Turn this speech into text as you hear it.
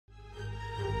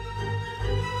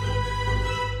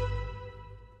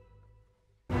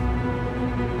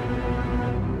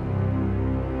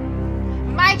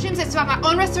is to have my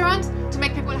own restaurant, to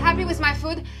make people happy with my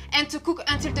food, and to cook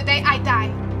until the day I die.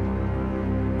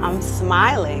 I'm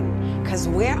smiling because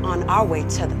we're on our way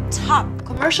to the top.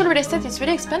 Commercial real estate is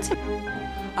really expensive.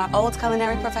 Our old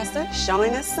culinary professor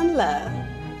showing us some love.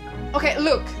 Okay,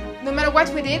 look, no matter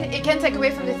what we did, it can't take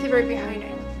away from the theory behind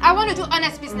it. I want to do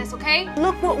honest business, okay?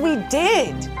 Look what we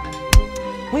did.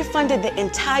 We funded the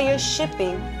entire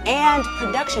shipping and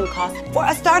production costs for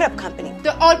a startup company.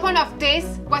 The whole point of this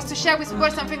was to share with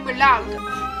people something we love.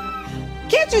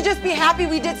 Can't you just be happy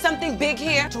we did something big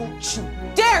here? Don't you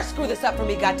dare screw this up for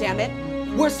me,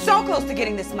 goddammit. We're so close to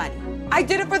getting this money. I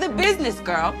did it for the business,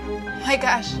 girl. My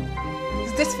gosh,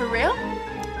 is this for real?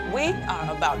 We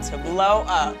are about to blow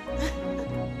up.